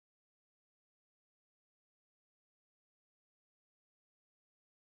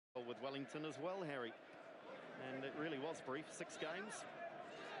with Wellington as well, Harry. And it really was brief, 6 games.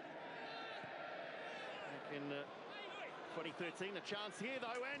 Back in 2013, a chance here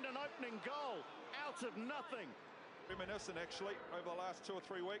though, and an opening goal out of nothing. Reminiscent actually over the last 2 or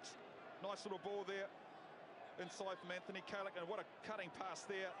 3 weeks. Nice little ball there inside from Anthony Kalick, and what a cutting pass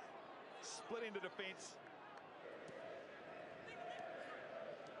there. Split into defence.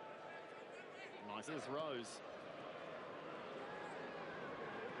 Nice. Here's Rose.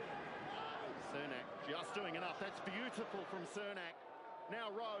 Cernak just doing enough. That's beautiful from Cernak.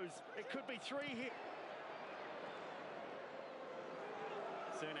 Now Rose. It could be 3 here.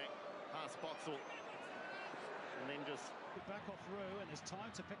 Cernak past Boxall. And then just back off through, and there's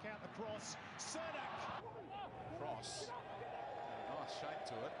time to pick out the cross. Cernak! Cross. Nice shape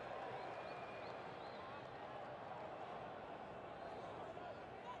to it.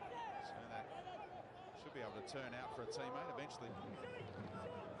 Cernak should be able to turn out for a teammate eventually.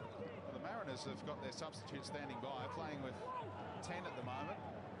 Well, the Mariners have got their substitute standing by, playing with 10 at the moment.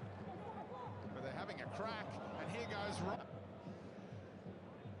 But they're having a crack, and here goes Rob.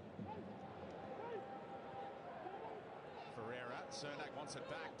 Ferreira, Cernak wants it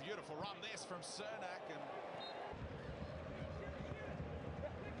back. Beautiful run this from Cernak, and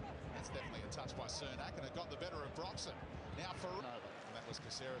that's definitely a touch by Cernak, and it got the better of Broxton. Now Ferreira, and that was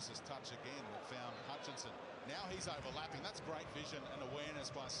Caceres' touch again that found Hutchinson. Now he's overlapping. That's great vision and awareness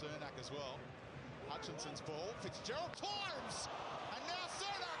by Cernak as well. Hutchinson's ball, Fitzgerald climbs, and now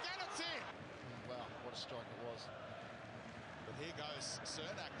Cernak, and it's in. Wow, what a strike it was. But here goes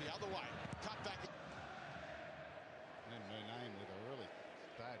Cernak the other way. Cut back. And Murnane with a really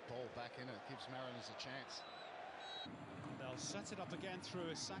bad ball back in, and it gives Mariners a chance. They'll set it up again through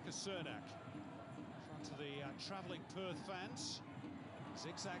Isaka Cernak. In front of the travelling Perth fans.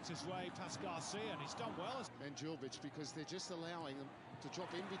 Zigzags his way past Garcia, and he's done well. And Djurjic, because they're just allowing them to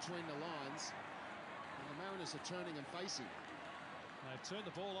drop in between the lines, and the Mariners are turning and facing. They've turned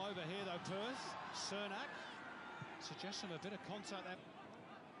the ball over here though, Perth. Cernak suggesting a bit of contact there.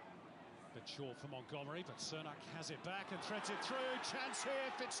 Bit short for Montgomery, but Cernak has it back and threads it through. Chance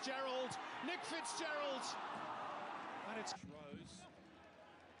here, Fitzgerald, Nick Fitzgerald, and it's Rose.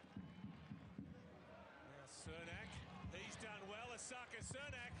 Now Cernak, he's done well. Isaka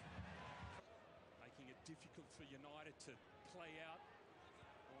Cernak making it difficult for United to play out.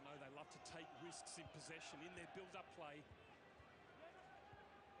 Although they love to take risks in possession in their build-up play.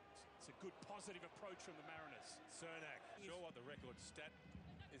 It's a good positive approach from the Mariners. Cernak. Sure what the record stat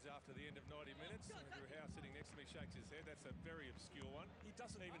is after the end of 90 minutes. Andrew Howe sitting next to me shakes his head. That's a very obscure one. He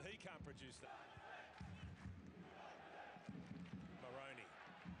can't produce that. Maroney.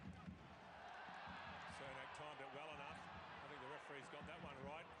 Cernak timed it well enough. I think the referee's got that one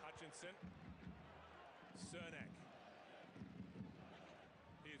right. Hutchinson. Cernak.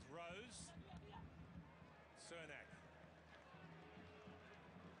 Here's Rose. Cernak.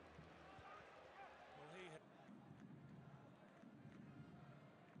 Well, he had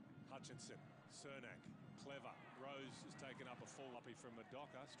Hutchinson, Cernak, clever. Rose has taken up a full uppy from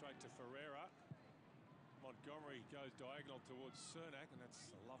Madoka, straight to Ferreira. Montgomery goes diagonal towards Cernak, and that's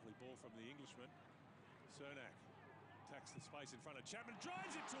a lovely ball from the Englishman. Cernak attacks the space in front of Chapman,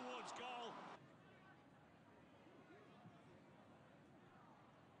 drives it towards goal.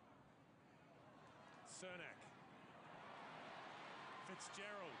 Cernak.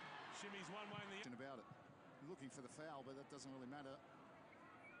 Fitzgerald shimmies one way in the... About it. Looking for the foul, but that doesn't really matter.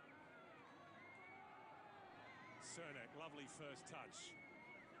 Cernak, lovely first touch.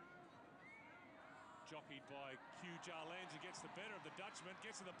 Jockeyed by Q Jarlands, who gets the better of the Dutchman,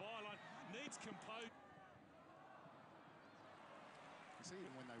 gets to the byline, needs composure. You see,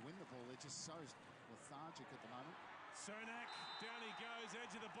 even when they win the ball, they're just so lethargic at the moment. Cernak, down he goes,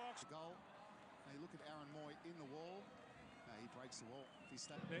 edge of the box. Goal. Now you look at Aaron Moy in the wall. He breaks the wall. If he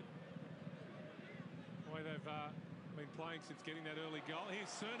stays. The way they've been playing since getting that early goal. Here's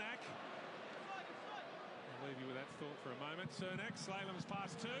Cernak. I'll leave you with that thought for a moment. Cernak, Slalom's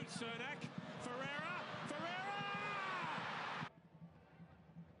pass two. Cernak, Ferreira, Ferreira!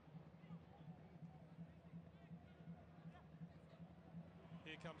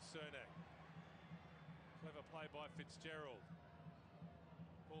 Here comes Cernak. Clever play by Fitzgerald.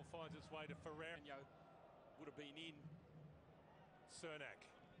 Ball finds its way to Ferreira. Would have been in. Cernak.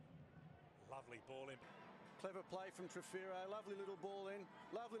 Lovely ball in. Clever play from Trefiro, lovely little ball in,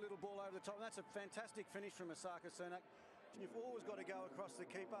 lovely little ball over the top. And that's a fantastic finish from Isaka Cernak. You've always got to go across the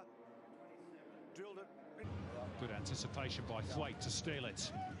keeper. Drilled it. good anticipation by Thwaite to steal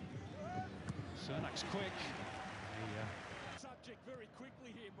it. Cernak's quick. Subject very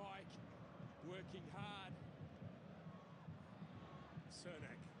quickly here, Mike. Working hard.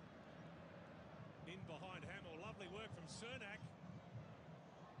 Cernak behind Hamill. Lovely work from Cernak.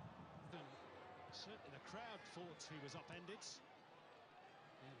 Certainly the crowd thought he was upended.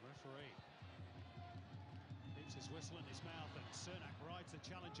 And referee keeps his whistle in his mouth, and Cernak rides the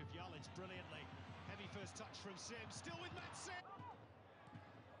challenge of Jalic brilliantly. Heavy first touch from Sim, still with Matt Sim.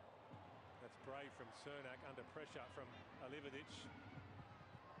 That's brave from Cernak under pressure from Olyroos.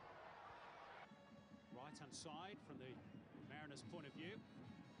 Right-hand side from the Mariners' point of view.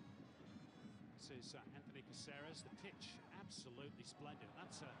 This is Anthony Caceres. The pitch absolutely splendid.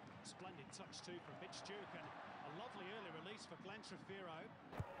 That's a splendid touch too from Mitch Duke, and a lovely early release for Glenn Trefiro.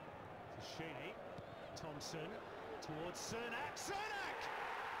 Fashini, Thompson towards Cernak. Cernak!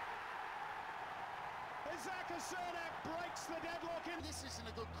 Isaka Cernak breaks the deadlock in. This isn't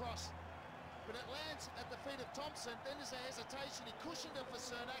a good cross, but it lands at the feet of Thompson. Then there's a hesitation. He cushioned it for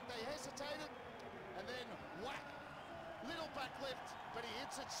Cernak. They hesitated, and then whack. Little back lift, but he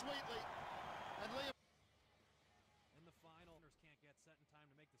hits it sweetly. And Liam in the final, can't get set in time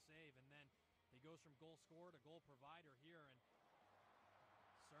to make the save, and then he goes from goal scorer to goal provider here, and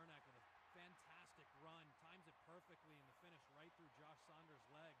Cernak with a fantastic run, times it perfectly in the